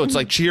 Yeah, so it's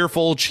like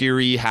cheerful,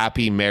 cheery,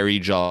 happy, merry,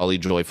 jolly,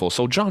 joyful.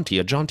 So jaunty,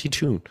 a jaunty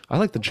tune. I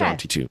like the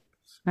jaunty tune.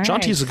 All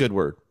Jaunty right. is a good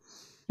word.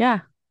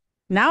 Yeah.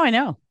 Now I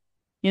know.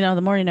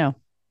 The more you know.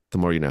 The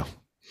more you know.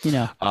 You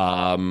know.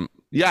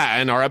 Yeah,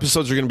 and our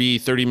episodes are going to be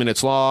 30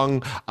 minutes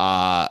long.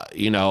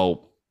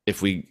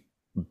 If we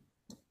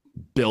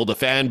build a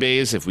fan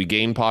base, if we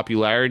gain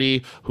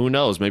popularity, who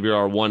knows? Maybe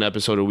our one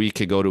episode a week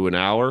could go to an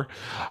hour.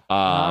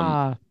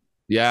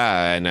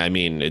 Yeah, and I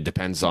mean, it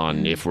depends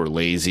on if we're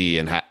lazy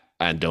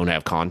and don't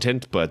have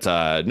content. But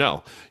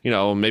no,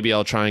 maybe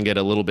I'll try and get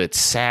a little bit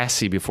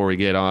sassy before we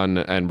get on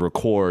and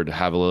record.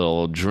 Have a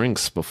little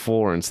drinks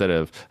before instead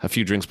of a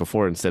few drinks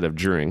before instead of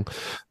during.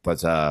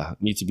 But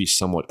need to be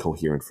somewhat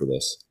coherent for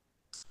this.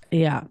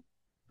 Yeah,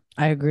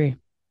 I agree.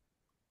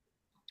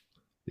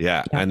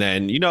 Yeah. And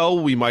then,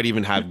 we might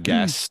even have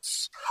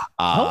guests.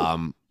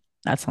 That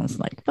sounds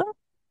like fun.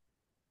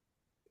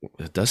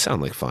 It does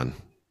sound like fun.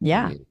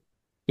 Yeah. I mean,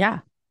 yeah.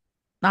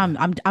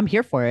 I'm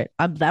here for it.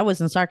 That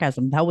wasn't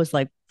sarcasm. That was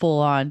like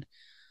full on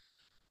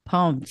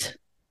pumped.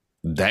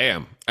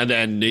 damn. And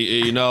then,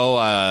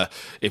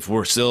 if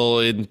we're still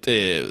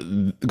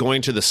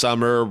going to the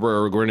summer,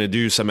 we're going to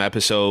do some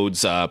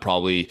episodes,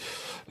 probably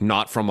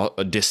not from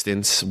a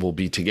distance. We'll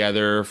be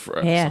together.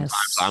 Sometimes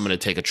I'm going to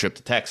take a trip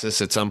to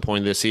Texas at some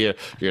point this year.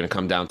 You're going to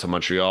come down to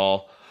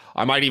Montreal.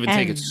 I might even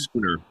take it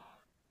sooner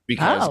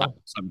because I have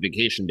some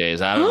vacation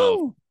days. I don't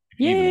know if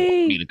you even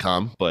want me to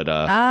come, but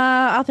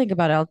I'll think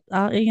about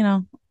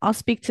it. I'll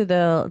speak to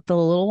the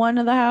little one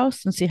of the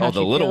house and see how. Oh,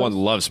 the little one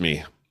loves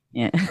me.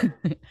 Yeah.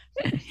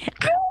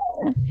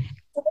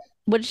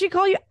 What did she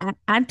call you?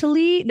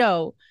 Antony?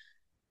 No,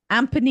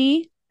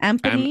 Ampany.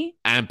 Ampany.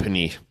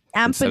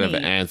 Instead of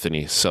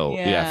Anthony. So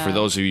yeah, for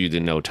those of you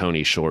that know,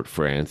 Tony's short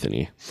for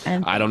Anthony.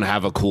 I don't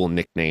have a cool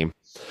nickname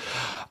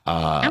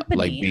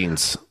like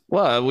Beans.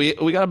 Well, we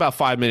got about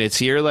 5 minutes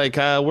here. Like,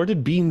 where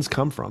did Beans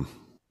come from?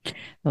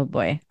 Oh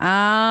boy. So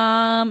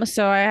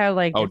I have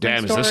like. Oh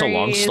damn! Stories. Is this a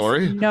long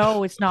story?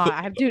 No, it's not.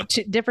 I have two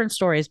different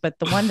stories, but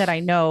the one that I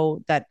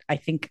know that I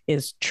think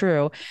is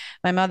true.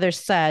 My mother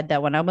said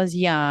that when I was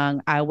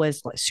young, I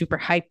was like super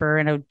hyper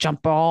and I would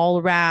jump all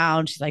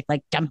around. She's like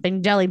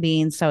jumping jelly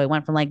beans. So it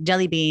went from like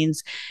jelly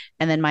beans,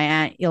 and then my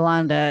aunt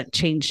Yolanda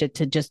changed it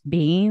to just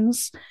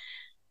beans,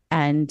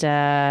 and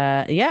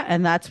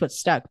and that's what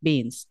stuck.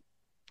 Beans.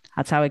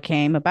 That's how it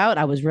came about.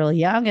 I was really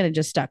young and it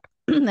just stuck.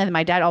 And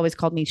my dad always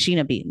called me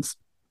Sheena Beans.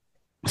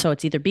 So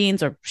it's either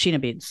beans or Sheena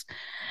Beans.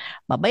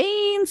 But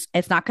beans,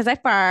 it's not because I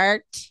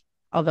fart,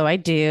 although I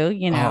do,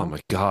 Oh my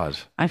God.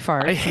 I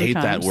fart. I hate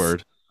that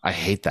word. I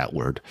hate that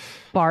word.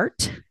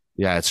 Fart?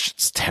 Yeah,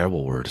 it's a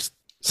terrible word. It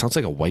sounds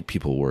like a white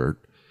people word.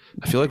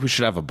 I feel like we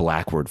should have a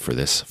black word for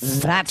this.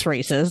 That's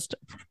racist.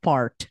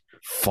 Fart.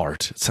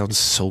 Fart. It sounds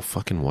so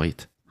fucking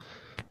white.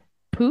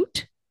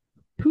 Poot?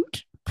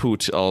 Poot?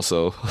 Poot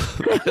also.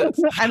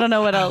 I don't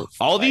know what else.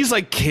 All these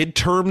like kid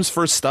terms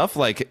for stuff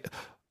like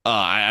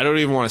I don't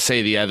even want to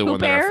say the other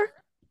Poop one.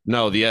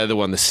 No, the other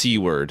one, the C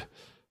word.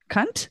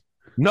 Cunt?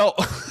 No.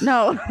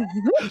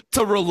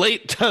 To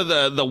relate to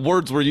the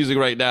words we're using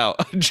right now.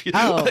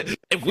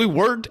 If we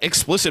weren't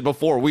explicit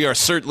before, we are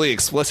certainly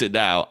explicit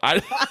now.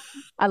 I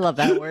love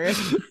that word.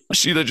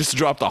 Sheena just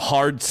dropped a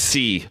hard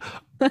C.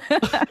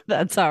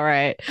 That's all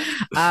right.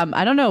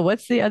 I don't know.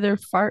 What's the other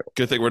fart?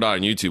 Good thing we're not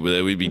on YouTube,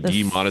 but we'd be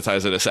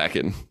demonetized in a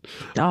second.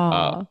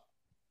 Oh.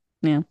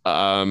 Yeah.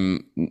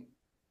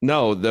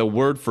 No, the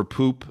word for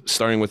poop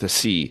starting with a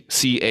C.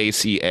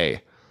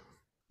 CACA.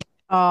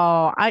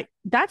 Oh,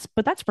 that's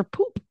for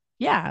poop.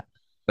 Yeah.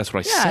 That's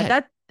what I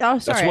said. Sorry.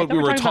 That's what we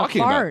were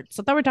talking about. Farts.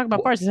 I thought we were talking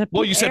about farts. I said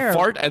you said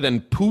fart and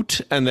then poot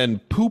and then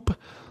poop.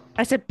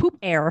 I said poop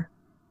air.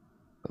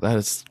 That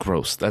is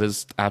gross. That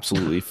is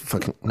absolutely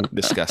fucking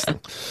disgusting.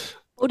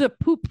 Oh, the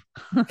poop.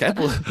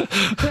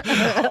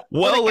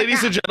 Well,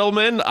 ladies and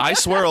gentlemen, I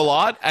swear a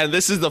lot, and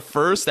this is the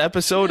first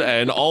episode,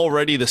 and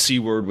already the C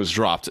word was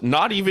dropped.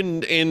 Not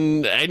even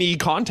in any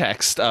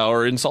context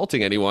or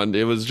insulting anyone.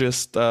 It was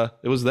just, it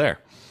was there.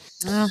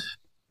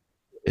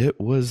 It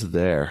was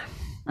there.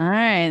 All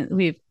right,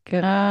 we've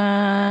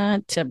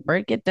got to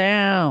break it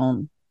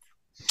down.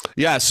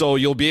 Yeah, so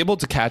you'll be able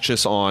to catch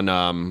us on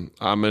I'm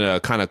going to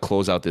kind of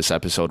close out this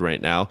episode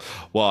right now.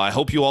 Well, I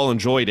hope you all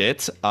enjoyed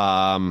it.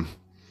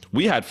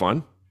 We had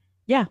fun.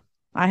 Yeah,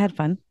 I had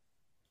fun.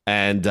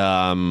 And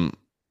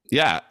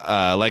yeah,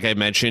 like I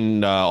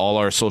mentioned, all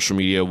our social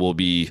media will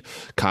be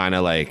kind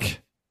of like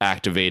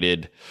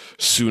activated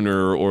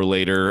sooner or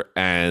later,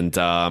 and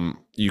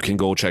you can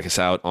go check us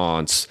out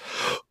on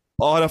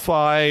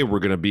Spotify. We're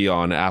going to be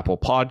on Apple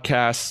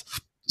Podcasts.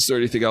 Is there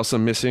anything else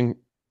I'm missing?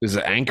 Is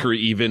Anchor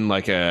even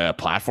like a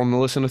platform to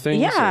listen to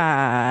things? Yeah,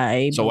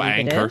 I so believe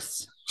Anchor. it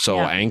is. So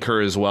Yeah. Anchor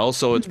as well.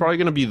 So it's probably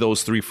going to be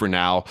those three for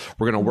now.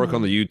 We're going to work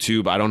on the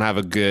YouTube. I don't have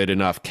a good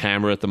enough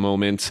camera at the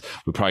moment.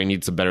 We probably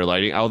need some better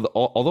lighting.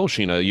 Although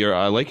Sheena,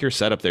 I like your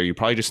setup there. You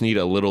probably just need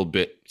a little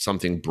bit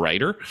something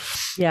brighter.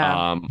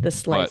 Yeah,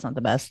 this light's not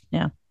the best.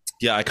 Yeah.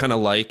 Yeah, I kind of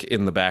like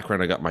in the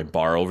background. I got my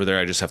bar over there.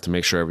 I just have to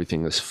make sure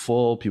everything is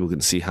full. People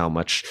can see how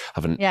much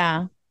of an.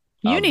 Yeah.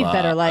 You need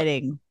better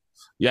lighting.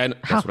 Yeah,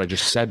 that's what I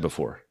just said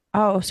before.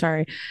 Oh,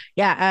 sorry.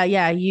 Yeah,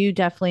 yeah. You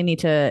definitely need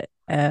to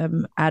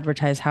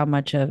advertise how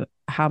much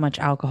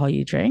alcohol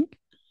you drink,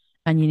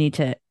 and you need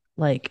to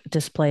like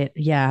display it.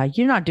 Yeah,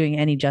 you're not doing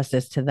any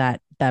justice to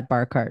that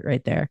bar cart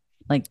right there.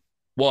 Like,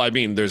 well, I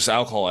mean, there's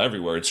alcohol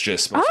everywhere. It's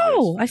just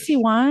I see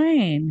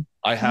wine.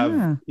 I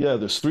have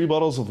there's 3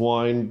 bottles of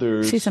wine.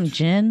 There's see some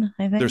gin,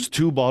 I think. There's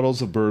 2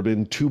 bottles of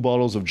bourbon, 2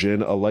 bottles of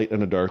gin, a light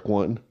and a dark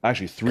one.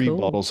 Actually, 3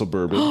 bottles of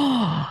bourbon.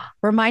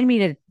 Remind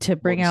me to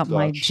bring out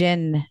my scotch.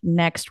 gin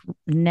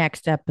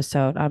next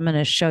episode. I'm going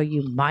to show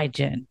you my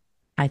gin.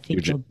 I think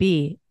it'll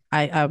be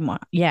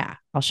yeah,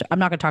 I'll show. I'm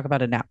not going to talk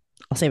about it now.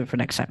 I'll save it for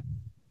next time.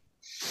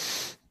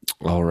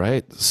 All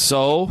right.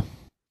 So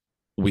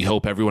we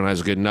hope everyone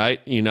has a good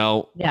night.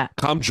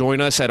 Come join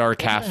us at our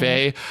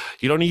cafe.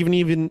 You don't even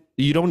need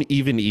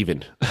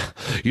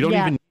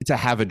to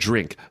have a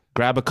drink.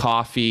 Grab a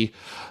coffee,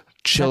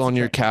 chill on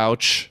your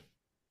couch.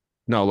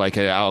 No, like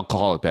an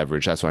alcoholic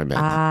beverage. That's what I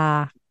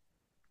meant.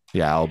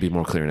 Yeah, I'll be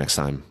more clear next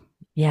time.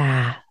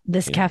 Yeah.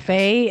 This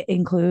cafe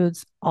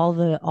includes all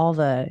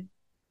the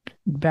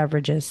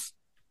beverages: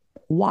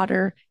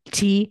 water,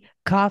 tea,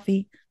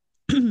 coffee,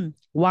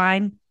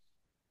 wine,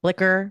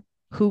 liquor,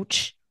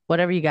 hooch,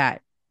 whatever you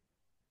got.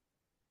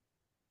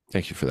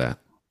 Thank you for that.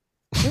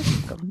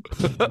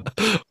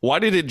 Why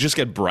did it just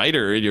get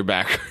brighter in your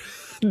back?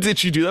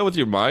 Did you do that with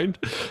your mind?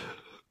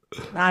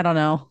 I don't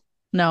know.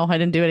 No, I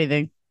didn't do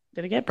anything.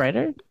 Did it get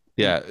brighter?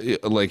 Yeah,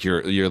 like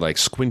you're like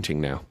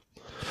squinting now.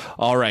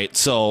 All right.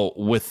 So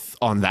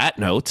on that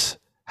note,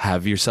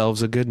 have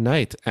yourselves a good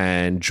night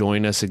and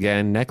join us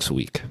again next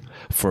week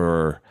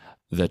for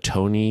the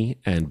Tony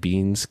and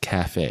Beans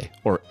Cafe,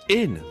 or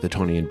in the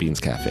Tony and Beans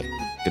Cafe.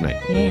 Good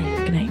night.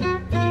 Yeah, good night.